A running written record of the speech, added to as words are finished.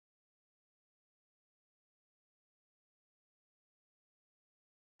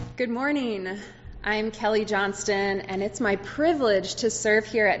Good morning. I'm Kelly Johnston, and it's my privilege to serve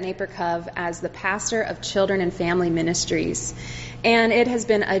here at Naper Cove as the pastor of Children and Family Ministries. And it has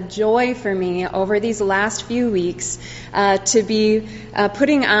been a joy for me over these last few weeks to be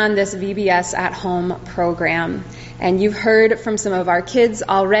putting on this VBS at Home program. And you've heard from some of our kids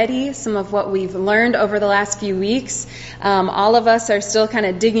already, some of what we've learned over the last few weeks. All of us are still kind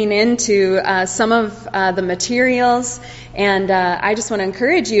of digging into some of the materials. And I just want to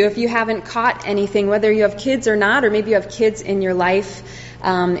encourage you, if you haven't caught anything, whether you have kids or not, or maybe you have kids in your life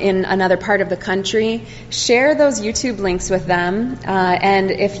in another part of the country, share those YouTube links with them.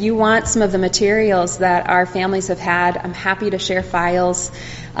 And if you want some of the materials that our families have had, I'm happy to share files.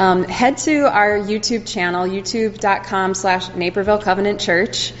 Head to our YouTube channel, youtube.com/Naperville Covenant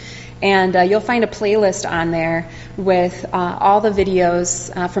Church, and you'll find a playlist on there with all the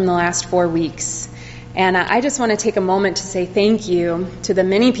videos from the last 4 weeks. And I just want to take a moment to say thank you to the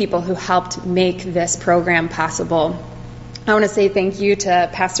many people who helped make this program possible. I want to say thank you to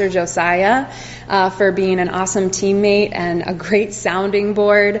Pastor Josiah for being an awesome teammate and a great sounding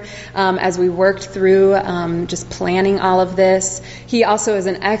board as we worked through just planning all of this. He also is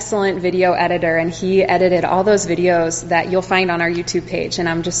an excellent video editor, and he edited all those videos that you'll find on our YouTube page. And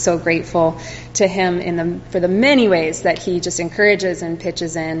I'm just so grateful to him for the many ways that he just encourages and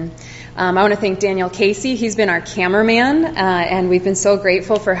pitches in. I want to thank Daniel Casey. He's been our cameraman, and we've been so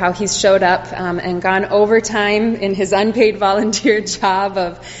grateful for how he's showed up and gone overtime in his unpaid volunteer job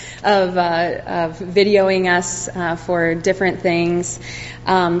of videoing us for different things.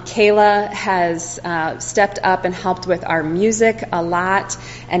 Kayla has stepped up and helped with our music a lot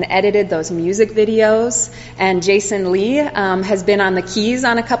and edited those music videos. And Jason Lee has been on the keys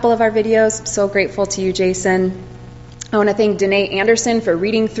on a couple of our videos. So grateful to you, Jason. I want to thank Danae Anderson for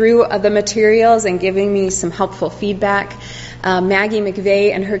reading through the materials and giving me some helpful feedback. Maggie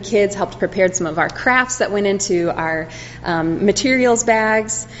McVeigh and her kids helped prepare some of our crafts that went into our materials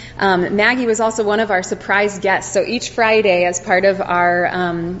bags. Maggie was also one of our surprise guests. So each Friday, as part of our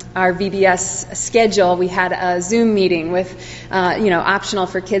VBS schedule, we had a Zoom meeting with, optional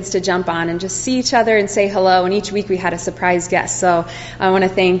for kids to jump on and just see each other and say hello. And each week we had a surprise guest. So I want to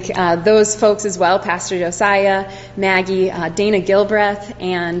thank those folks as well, Pastor Josiah, Maggie, Dana Gilbreth,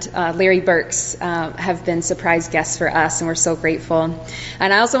 and Larry Burks have been surprise guests for us, and we're so grateful.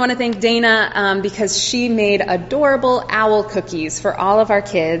 And I also want to thank Dana because she made adorable owl cookies for all of our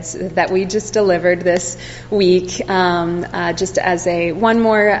kids that we just delivered this week, just as one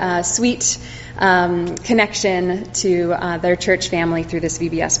more sweet connection to their church family through this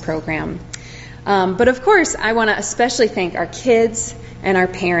VBS program. But of course, I want to especially thank our kids and our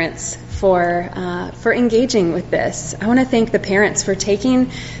parents for engaging with this. I want to thank the parents for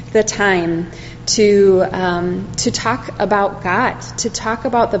taking the time to talk about God, to talk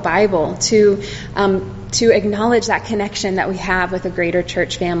about the Bible, to acknowledge that connection that we have with a greater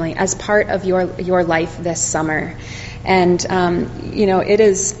church family as part of your life this summer. And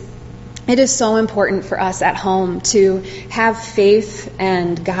it is so important for us at home to have faith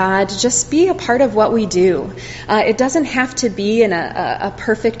and God just be a part of what we do. It doesn't have to be in a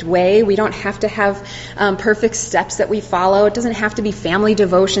perfect way. We don't have to have perfect steps that we follow. It doesn't have to be family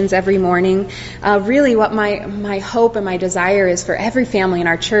devotions every morning. Really, what my hope and my desire is for every family in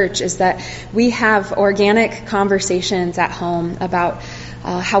our church is that we have organic conversations at home about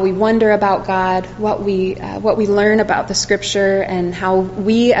how we wonder about God, what we learn about the Scripture, and how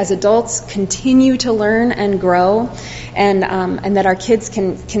we as adults continue to learn and grow, and that our kids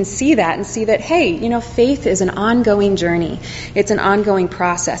can see that and see that, hey, faith is an ongoing journey. It's an ongoing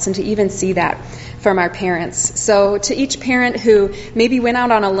process, and to even see that from our parents. So to each parent who maybe went out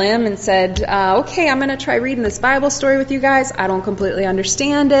on a limb and said, okay, I'm going to try reading this Bible story with you guys. I don't completely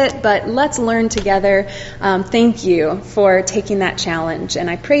understand it, but let's learn together. Thank you for taking that challenge. And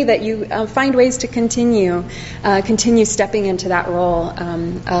I pray that you find ways to continue stepping into that role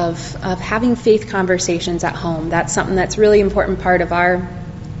of having faith conversations at home. That's something that's really important part of our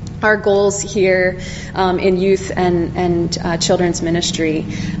goals here in youth and children's ministry,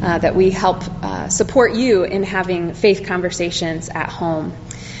 that we help support you in having faith conversations at home.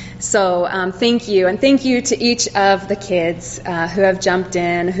 So thank you, and thank you to each of the kids who have jumped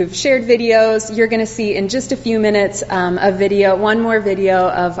in, who've shared videos. You're going to see in just a few minutes one more video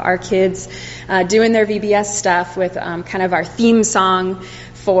of our kids doing their VBS stuff with kind of our theme song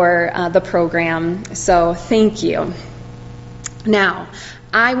for the program. So thank you. Now,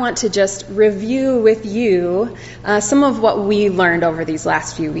 I want to just review with you some of what we learned over these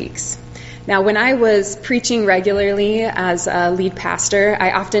last few weeks. Now, when I was preaching regularly as a lead pastor,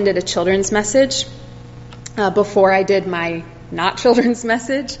 I often did a children's message before I did my not children's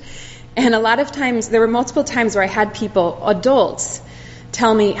message. And a lot of times, there were multiple times where I had people, adults,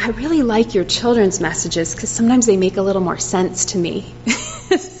 tell me, I really like your children's messages because sometimes they make a little more sense to me.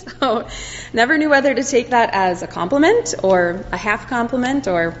 So never knew whether to take that as a compliment or a half compliment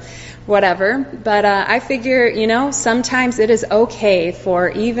or whatever. But I figure, sometimes it is okay for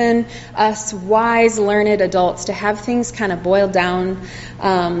even us wise, learned adults to have things kind of boiled down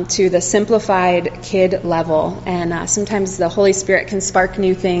to the simplified kid level. And sometimes the Holy Spirit can spark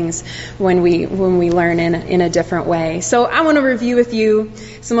new things when we learn in a different way. So I want to review with you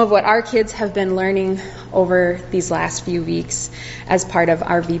some of what our kids have been learning over these last few weeks as part of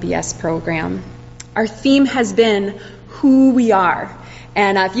our VBS program. Our theme has been Who We Are.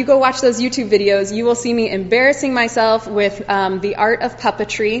 And if you go watch those YouTube videos, you will see me embarrassing myself with the art of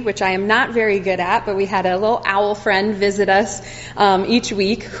puppetry, which I am not very good at, but we had a little owl friend visit us each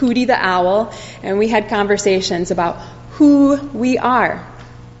week, Hootie the Owl, and we had conversations about who we are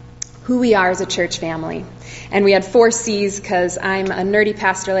as a church family. And we had 4 C's because I'm a nerdy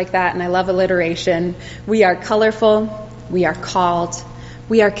pastor like that, and I love alliteration. We are colorful, we are called,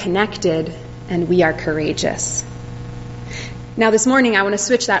 we are connected, and we are courageous. Now this morning I want to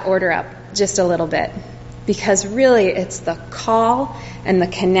switch that order up just a little bit because really it's the call and the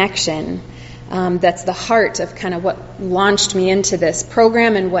connection that's the heart of kind of what launched me into this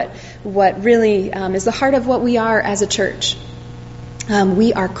program and what really is the heart of what we are as a church.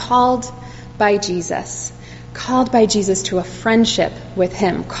 We are called by Jesus to a friendship with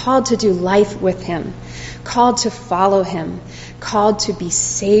Him, called to do life with Him, called to follow Him, called to be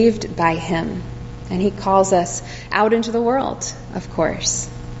saved by Him. And He calls us out into the world, of course.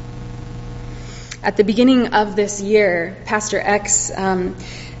 At the beginning of this year, Pastor X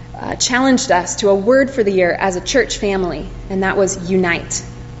challenged us to a word for the year as a church family, and that was unite,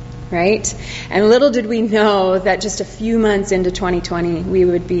 right? And little did we know that just a few months into 2020, we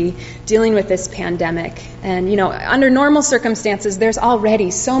would be dealing with this pandemic. And, under normal circumstances, there's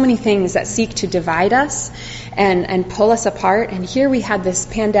already so many things that seek to divide us and pull us apart. And here we had this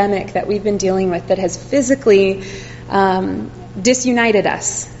pandemic that we've been dealing with that has physically disunited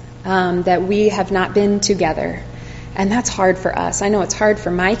us, that we have not been together. And that's hard for us. I know it's hard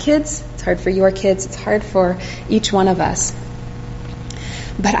for my kids. It's hard for your kids. It's hard for each one of us.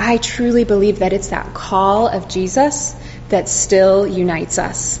 But I truly believe that it's that call of Jesus that still unites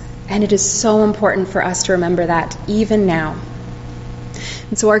us. And it is so important for us to remember that even now.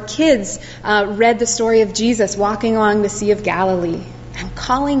 And so our kids read the story of Jesus walking along the Sea of Galilee and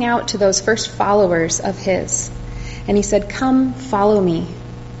calling out to those first followers of His. And He said, "Come, follow me.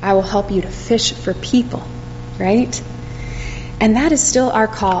 I will help you to fish for people," right? And that is still our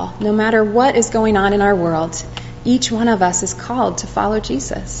call. No matter what is going on in our world, each one of us is called to follow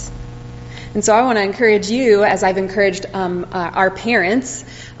Jesus. And so I want to encourage you, as I've encouraged our parents,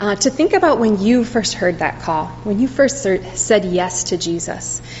 to think about when you first heard that call, when you first said yes to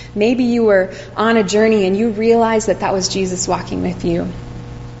Jesus. Maybe you were on a journey and you realized that was Jesus walking with you.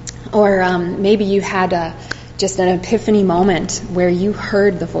 Or maybe you had just an epiphany moment where you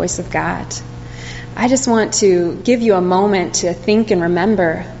heard the voice of God. I just want to give you a moment to think and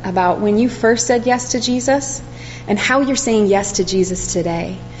remember about when you first said yes to Jesus and how you're saying yes to Jesus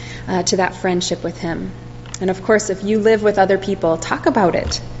today, to that friendship with Him. And of course, if you live with other people, talk about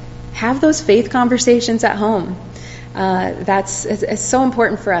it. Have those faith conversations at home. It's so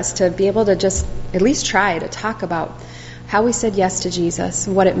important for us to be able to just at least try to talk about how we said yes to Jesus,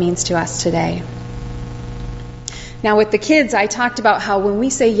 what it means to us today. Now with the kids, I talked about how when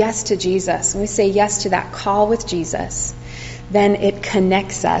we say yes to Jesus, when we say yes to that call with Jesus, then it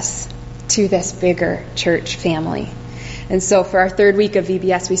connects us to this bigger church family. And so for our 3rd week of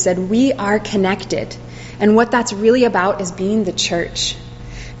VBS, we said we are connected. And what that's really about is being the church.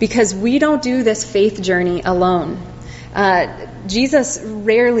 Because we don't do this faith journey alone. Jesus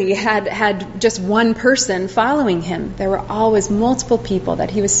rarely had just one person following Him. There were always multiple people that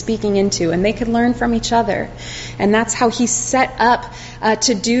He was speaking into, and they could learn from each other. And that's how He set up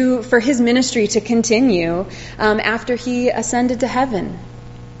for His ministry to continue after He ascended to heaven.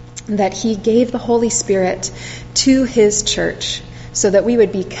 That He gave the Holy Spirit to His church so that we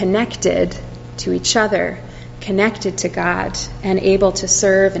would be connected to each other, connected to God, and able to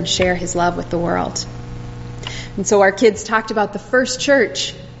serve and share His love with the world. And so our kids talked about the first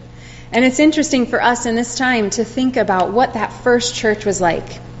church. And it's interesting for us in this time to think about what that first church was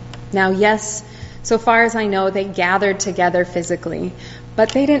like. Now, yes, so far as I know, they gathered together physically, but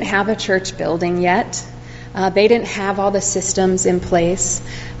they didn't have a church building yet. They didn't have all the systems in place,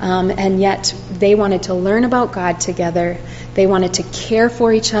 and yet they wanted to learn about God together. They wanted to care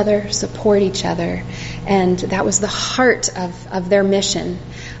for each other, support each other, and that was the heart of their mission.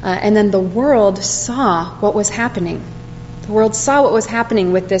 And then the world saw what was happening. The world saw what was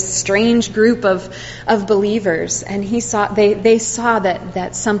happening with this strange group of believers, and they saw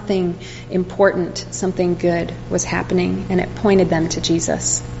that something important, something good was happening, and it pointed them to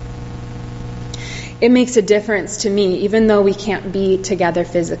Jesus. It makes a difference to me, even though we can't be together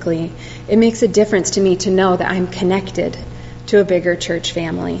physically. It makes a difference to me to know that I'm connected to a bigger church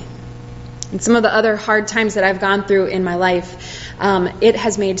family. And some of the other hard times that I've gone through in my life, it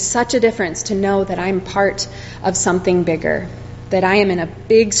has made such a difference to know that I'm part of something bigger, that I am in a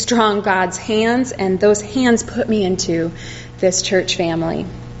big, strong God's hands, and those hands put me into this church family.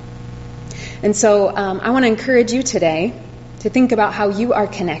 And so I want to encourage you today to think about how you are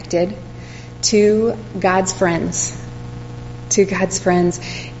connected to God's friends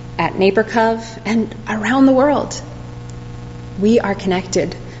at Neighbor Cove and around the world. We are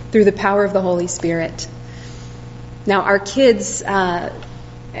connected through the power of the Holy Spirit. Now, our kids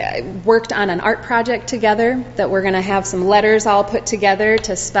worked on an art project together that we're going to have some letters all put together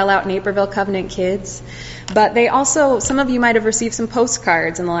to spell out Naperville Covenant Kids. But they also, some of you might have received some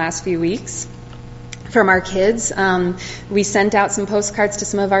postcards in the last few weeks from our kids. We sent out some postcards to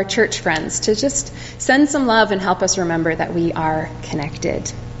some of our church friends to just send some love and help us remember that we are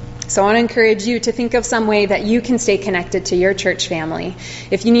connected. So I want to encourage you to think of some way that you can stay connected to your church family.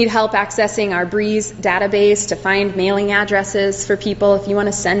 If you need help accessing our Breeze database to find mailing addresses for people, if you want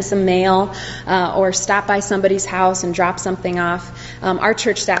to send some mail or stop by somebody's house and drop something off, our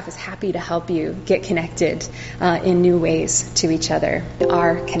church staff is happy to help you get connected in new ways to each other. We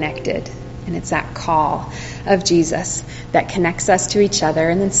are connected. And it's that call of Jesus that connects us to each other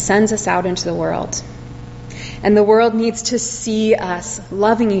and then sends us out into the world. And the world needs to see us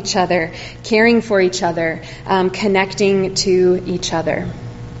loving each other, caring for each other, connecting to each other.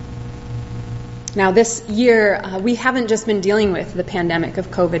 Now, this year, we haven't just been dealing with the pandemic of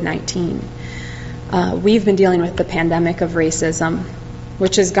COVID-19. We've been dealing with the pandemic of racism,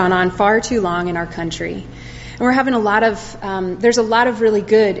 which has gone on far too long in our country. And we're having there's a lot of really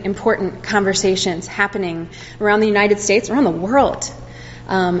good, important conversations happening around the United States, around the world.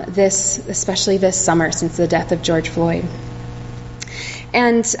 Especially this summer since the death of George Floyd.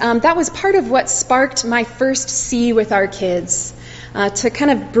 And that was part of what sparked my first C with our kids, to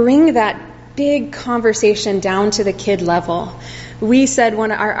kind of bring that big conversation down to the kid level. We said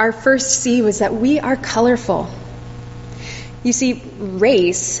our first C was that we are colorful. You see,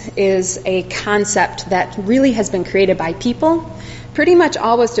 race is a concept that really has been created by people, pretty much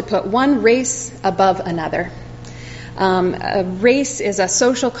always to put one race above another. A race is a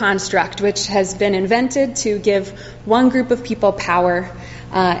social construct which has been invented to give one group of people power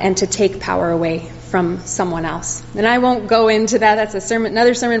and to take power away from someone else. And I won't go into that. That's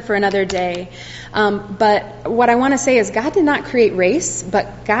another sermon for another day. But what I want to say is God did not create race,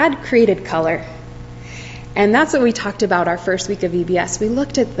 but God created color. And that's what we talked about our first week of VBS. We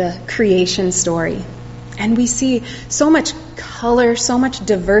looked at the creation story. And we see so much color, so much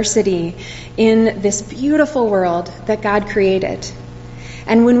diversity in this beautiful world that God created.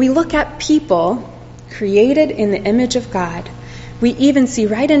 And when we look at people created in the image of God, we even see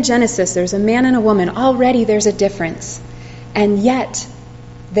right in Genesis, there's a man and a woman. Already there's a difference. And yet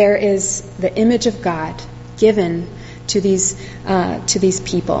there is the image of God given to these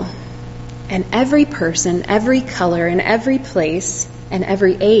people. And every person, every color, and every place, and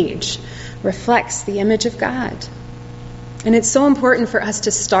every age reflects the image of God. And it's so important for us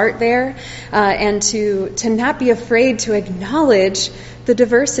to start there and to not be afraid to acknowledge the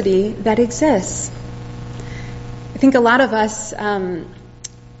diversity that exists. I think a lot of us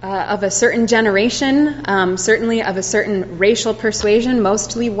of a certain generation, certainly of a certain racial persuasion,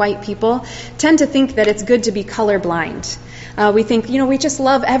 mostly white people, tend to think that it's good to be colorblind. We think, we just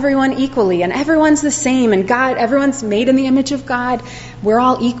love everyone equally and everyone's the same and everyone's made in the image of God. We're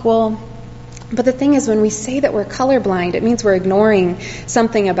all equal. But the thing is, when we say that we're colorblind, it means we're ignoring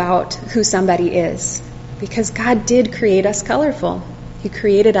something about who somebody is. Because God did create us colorful. He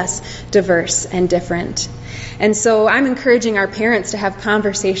created us diverse and different. And so I'm encouraging our parents to have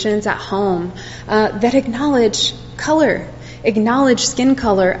conversations at home that acknowledge color, acknowledge skin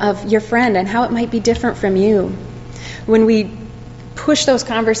color of your friend and how it might be different from you. When we push those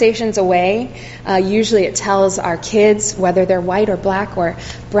conversations away, usually it tells our kids, whether they're white or black or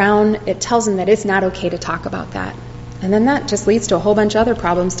brown, it tells them that it's not okay to talk about that. And then that just leads to a whole bunch of other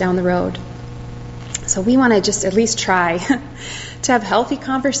problems down the road. So we want to just at least try to have healthy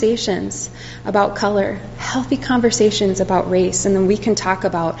conversations about color, healthy conversations about race, and then we can talk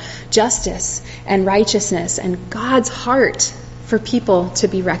about justice and righteousness and God's heart for people to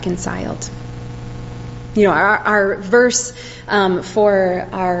be reconciled. You know, our verse for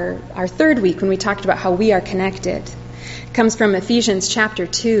our third week, when we talked about how we are connected, comes from Ephesians chapter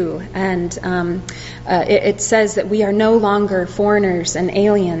 2, and it says that we are no longer foreigners and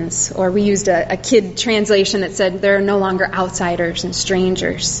aliens, or we used a kid translation that said there are no longer outsiders and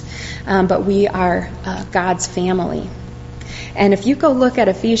strangers, but we are God's family. And if you go look at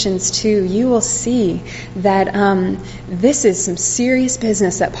Ephesians 2, you will see that this is some serious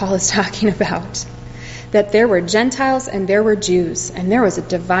business that Paul is talking about. That there were Gentiles and there were Jews, and there was a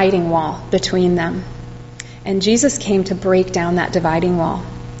dividing wall between them. And Jesus came to break down that dividing wall.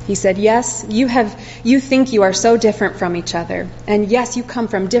 He said, yes, you think you are so different from each other. And yes, you come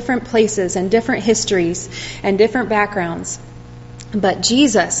from different places and different histories and different backgrounds. But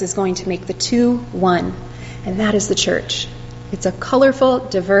Jesus is going to make the two one, and that is the church. It's a colorful,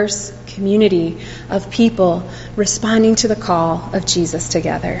 diverse community of people responding to the call of Jesus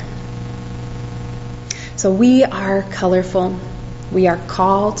together. So we are colorful, we are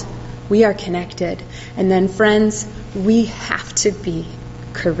called, we are connected, and then friends, we have to be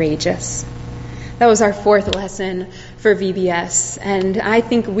courageous. That was our fourth lesson for VBS, and I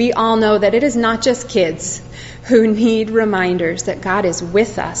think we all know that it is not just kids who need reminders that God is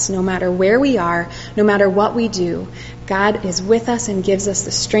with us no matter where we are, no matter what we do. God is with us and gives us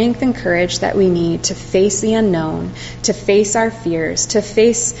the strength and courage that we need to face the unknown, to face our fears, to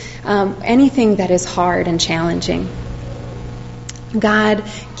face anything that is hard and challenging. God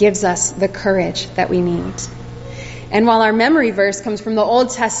gives us the courage that we need. And while our memory verse comes from the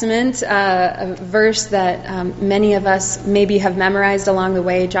Old Testament, a verse that many of us maybe have memorized along the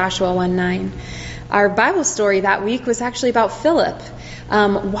way, Joshua 1:9, our Bible story that week was actually about Philip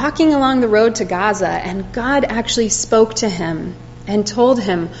walking along the road to Gaza, and God actually spoke to him and told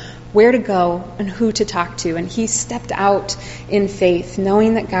him where to go and who to talk to. And he stepped out in faith,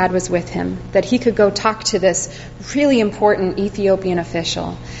 knowing that God was with him, that he could go talk to this really important Ethiopian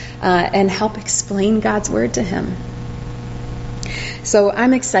official and help explain God's word to him. So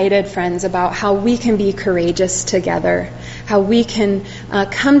I'm excited, friends, about how we can be courageous together, how we can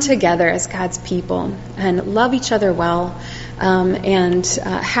come together as God's people and love each other well, and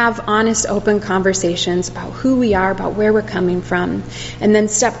have honest, open conversations about who we are, about where we're coming from, and then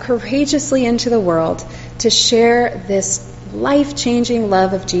step courageously into the world to share this life-changing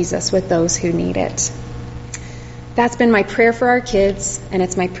love of Jesus with those who need it. That's been my prayer for our kids, and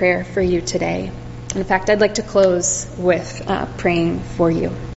it's my prayer for you today. In fact, I'd like to close with praying for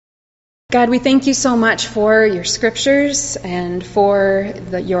you. God, we thank you so much for your scriptures and for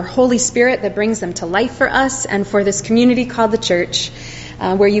your Holy Spirit that brings them to life for us, and for this community called the church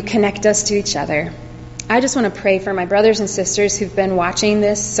where you connect us to each other. I just want to pray for my brothers and sisters who've been watching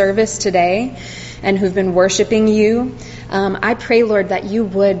this service today and who've been worshiping you. I pray, Lord, that you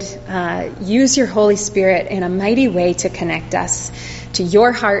would use your Holy Spirit in a mighty way to connect us to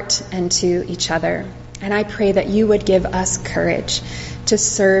your heart and to each other. And I pray that you would give us courage to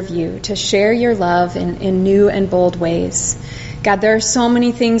serve you, to share your love in new and bold ways. God, there are so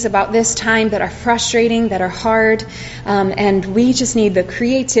many things about this time that are frustrating, that are hard, and we just need the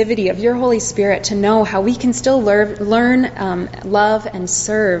creativity of your Holy Spirit to know how we can still learn, love, and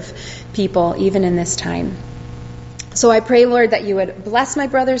serve people even in this time. So I pray, Lord, that you would bless my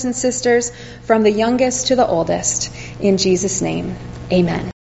brothers and sisters from the youngest to the oldest. In Jesus' name,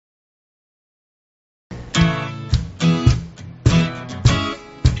 amen.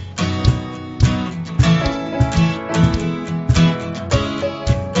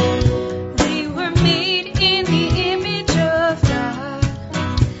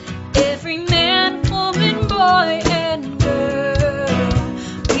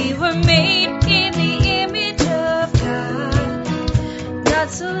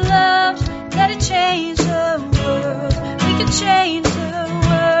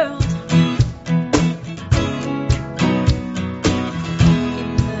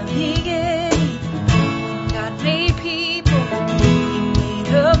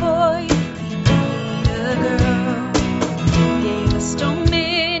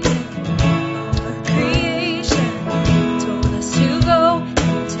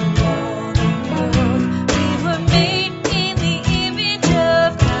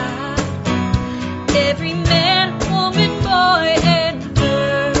 Every man, woman, boy, and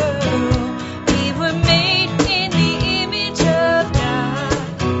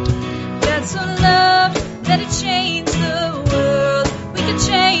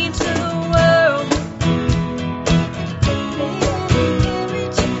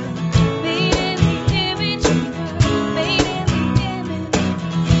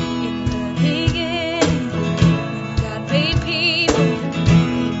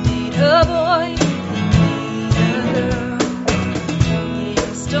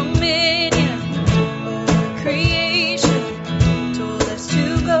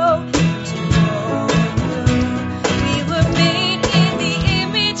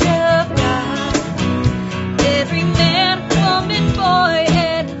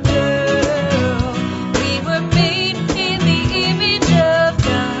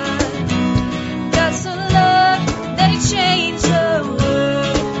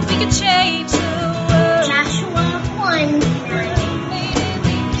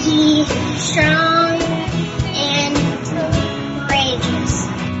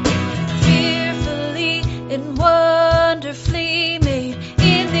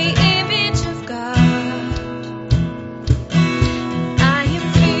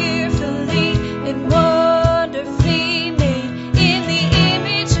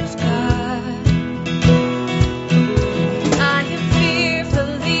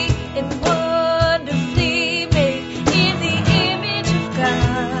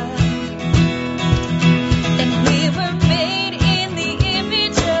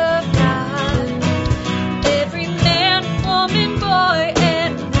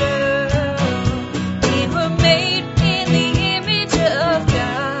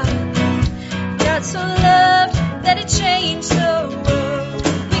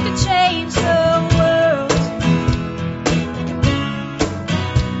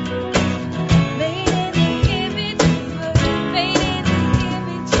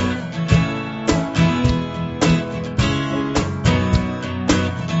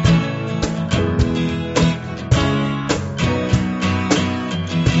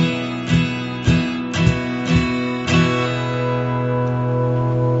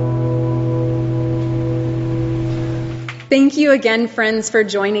Thank you again, friends, for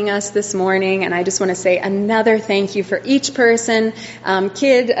joining us this morning. And I just want to say another thank you for each person,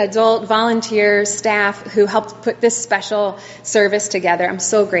 kid, adult, volunteer, staff who helped put this special service together. I'm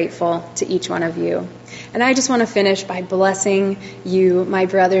so grateful to each one of you. And I just want to finish by blessing you, my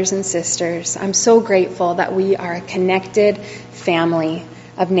brothers and sisters. I'm so grateful that we are a connected family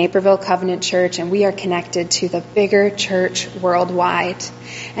of Naperville Covenant Church, and we are connected to the bigger church worldwide.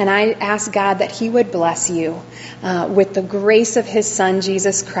 And I ask God that He would bless you with the grace of His Son,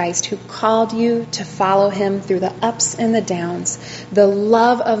 Jesus Christ, who called you to follow Him through the ups and the downs, the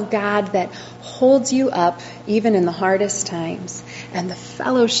love of God that holds you up even in the hardest times, and the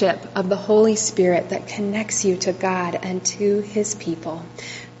fellowship of the Holy Spirit that connects you to God and to His people.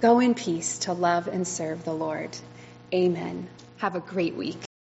 Go in peace to love and serve the Lord. Amen. Have a great week.